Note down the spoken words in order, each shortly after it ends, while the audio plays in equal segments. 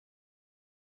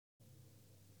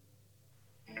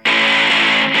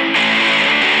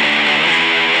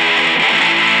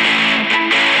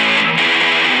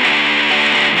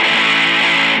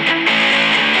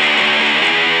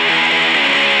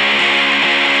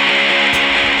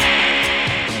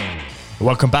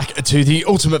Welcome back to the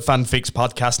Ultimate Fan Fix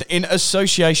podcast in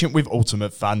association with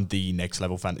Ultimate Fan, the next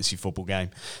level fantasy football game.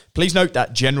 Please note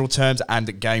that general terms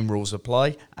and game rules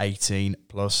apply, 18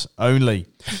 plus only.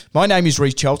 My name is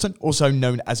Reece, also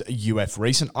known as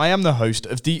Reece, and I am the host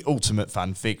of the Ultimate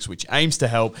Fan Fix, which aims to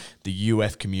help the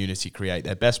UF community create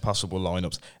their best possible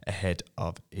lineups ahead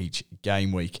of each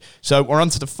game week. So we're on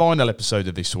to the final episode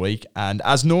of this week, and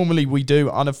as normally we do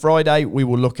on a Friday, we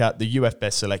will look at the UF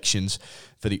best selections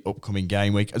for the upcoming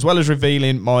game week, as well as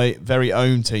revealing my very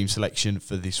own team selection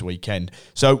for this weekend.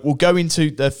 So we'll go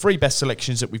into the three best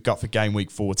selections that we've got for game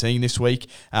week 14 this week.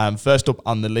 First up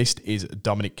on the list is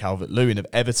Dominic Calvert-Lewin of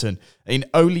Everton. In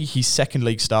only his second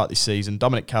league start this season,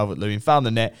 Dominic Calvert-Lewin found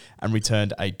the net and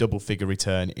returned a double-figure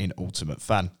return in Ultimate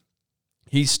Fan.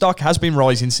 His stock has been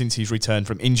rising since his return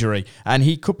from injury, and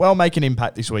he could well make an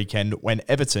impact this weekend when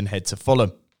Everton head to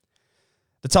Fulham.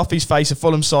 The Toffees face a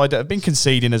Fulham side that have been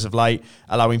conceding as of late,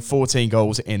 allowing 14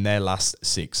 goals in their last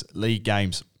 6 league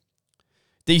games.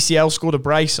 DCL scored a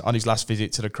brace on his last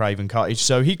visit to the Craven Cottage,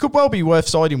 so he could well be worth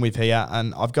siding with here,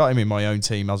 and I've got him in my own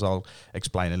team, as I'll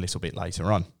explain a little bit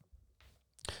later on.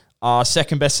 Our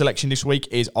second best selection this week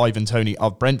is Ivan Toney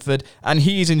of Brentford, and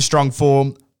he is in strong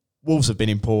form. Wolves have been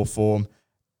in poor form.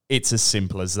 It's as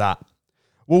simple as that.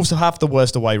 Wolves have the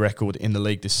worst away record in the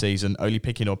league this season, only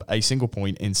picking up a single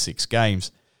point in 6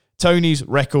 games. Tony's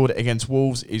record against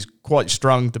Wolves is quite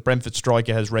strong. The Brentford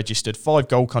striker has registered 5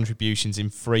 goal contributions in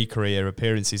 3 career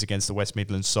appearances against the West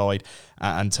Midlands side,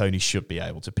 and Tony should be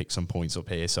able to pick some points up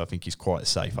here, so I think he's quite a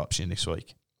safe option this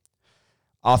week.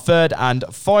 Our third and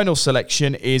final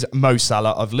selection is Mo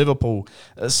Salah of Liverpool.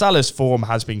 Salah's form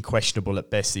has been questionable at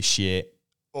best this year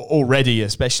already,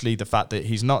 especially the fact that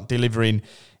he's not delivering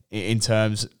in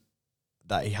terms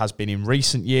that he has been in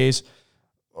recent years.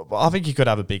 But I think he could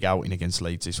have a big outing against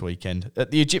Leeds this weekend.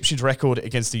 The Egyptian's record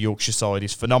against the Yorkshire side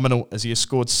is phenomenal, as he has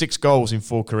scored 6 goals in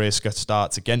 4 career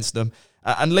starts against them.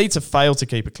 And Leeds have failed to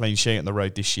keep a clean sheet on the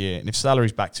road this year. And if Salah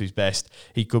is back to his best,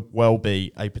 he could well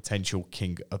be a potential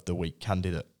King of the Week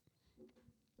candidate.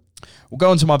 We'll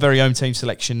go on to my very own team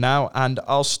selection now, and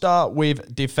I'll start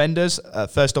with defenders.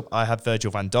 First up, I have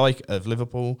Virgil van Dijk of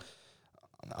Liverpool.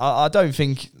 I don't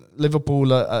think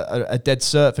Liverpool are a dead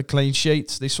cert for clean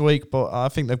sheets this week, but I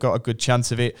think they've got a good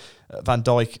chance of it. Van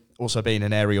Dijk also being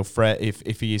an aerial threat.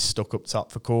 If he is stuck up top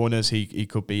for corners, he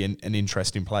could be an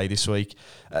interesting play this week.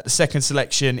 The second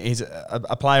selection is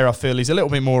a player I feel is a little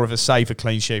bit more of a safer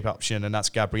clean sheet option, and that's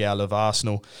Gabriel of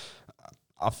Arsenal.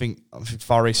 I think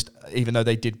Forest, even though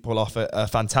they did pull off a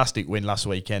fantastic win last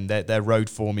weekend, their road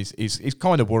form is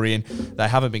kind of worrying. They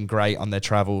haven't been great on their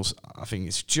travels. I think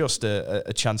it's just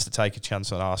a chance to take a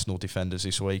chance on Arsenal defenders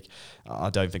this week. I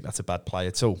don't think that's a bad play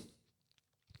at all.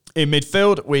 In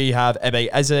midfield, we have Ebe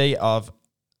Eze of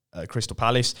Crystal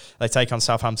Palace. They take on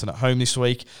Southampton at home this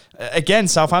week. Again,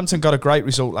 Southampton got a great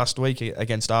result last week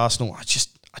against Arsenal. I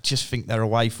just think their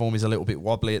away form is a little bit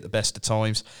wobbly at the best of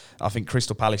times. I think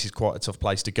Crystal Palace is quite a tough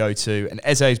place to go to. And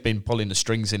Eze has been pulling the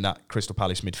strings in that Crystal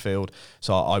Palace midfield,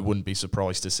 so I wouldn't be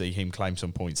surprised to see him claim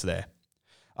some points there.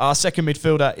 Our second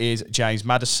midfielder is James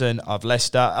Maddison of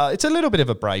Leicester. It's a little bit of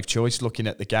a brave choice looking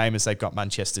at the game, as they've got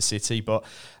Manchester City, but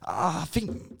I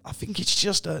think it's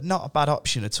just not a bad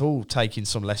option at all, taking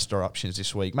some Leicester options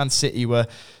this week. Man City were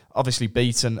obviously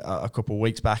beaten a couple of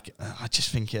weeks back. I just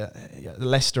think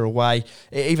Leicester away,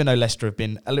 even though Leicester have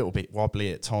been a little bit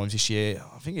wobbly at times this year,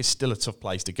 I think it's still a tough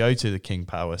place to go to, the King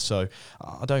Power. So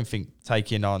I don't think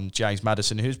taking on James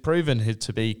Maddison, who's proven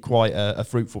to be quite a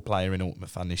fruitful player in Ultimate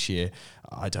Fan this year,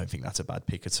 I don't think that's a bad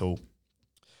pick at all.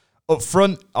 Up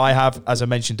front, I have, as I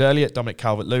mentioned earlier, Dominic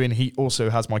Calvert-Lewin. He also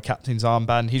has my captain's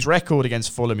armband. His record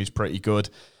against Fulham is pretty good.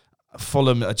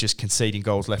 Fulham are just conceding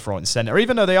goals left, right and centre.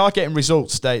 Even though they are getting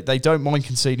results, they don't mind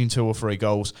conceding 2 or 3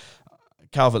 goals.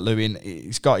 Calvert-Lewin,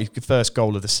 he's got his first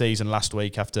goal of the season last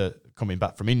week after coming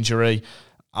back from injury.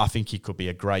 I think he could be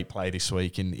a great play this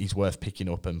week, and he's worth picking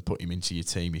up and put him into your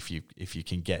team if you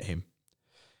can get him.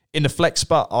 In the flex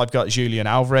spot, I've got Julian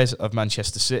Alvarez of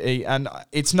Manchester City, and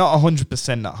it's not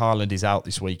 100% that Haaland is out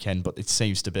this weekend, but it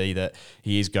seems to be that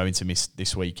he is going to miss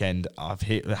this weekend.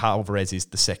 Alvarez is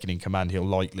the second in command. He'll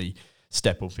likely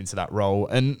step up into that role.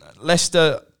 And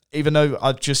Leicester, even though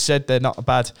I've just said they're not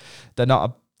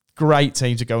a great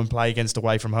team to go and play against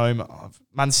away from home,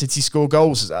 Man City score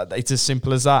goals. It's as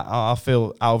simple as that. I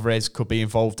feel Alvarez could be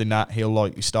involved in that. He'll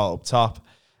likely start up top.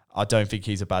 I don't think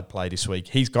he's a bad play this week.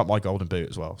 He's got my golden boot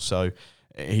as well, so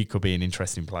he could be an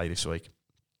interesting play this week.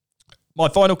 My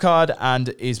final card and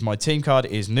is my team card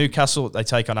is Newcastle. They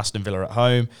take on Aston Villa at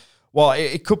home. Well,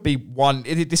 it could be one.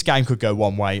 This game could go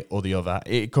one way or the other.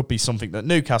 It could be something that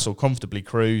Newcastle comfortably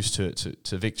cruise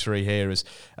to victory here, as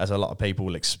a lot of people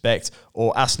will expect,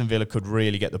 or Aston Villa could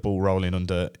really get the ball rolling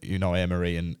under Unai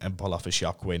Emery and pull off a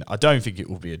shock win. I don't think it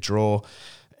will be a draw.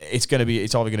 It's either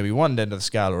going to be one end of the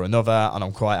scale or another, and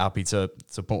I'm quite happy to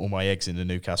put all my eggs in the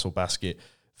Newcastle basket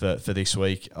for this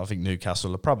week. I think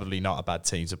Newcastle are probably not a bad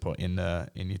team to put in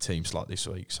your team slot this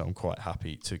week, so I'm quite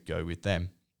happy to go with them.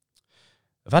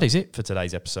 That is it for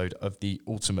today's episode of the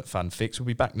Ultimate Fan Fix. We'll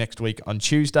be back next week on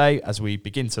Tuesday as we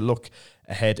begin to look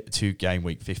ahead to game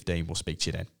week 15. We'll speak to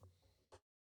you then.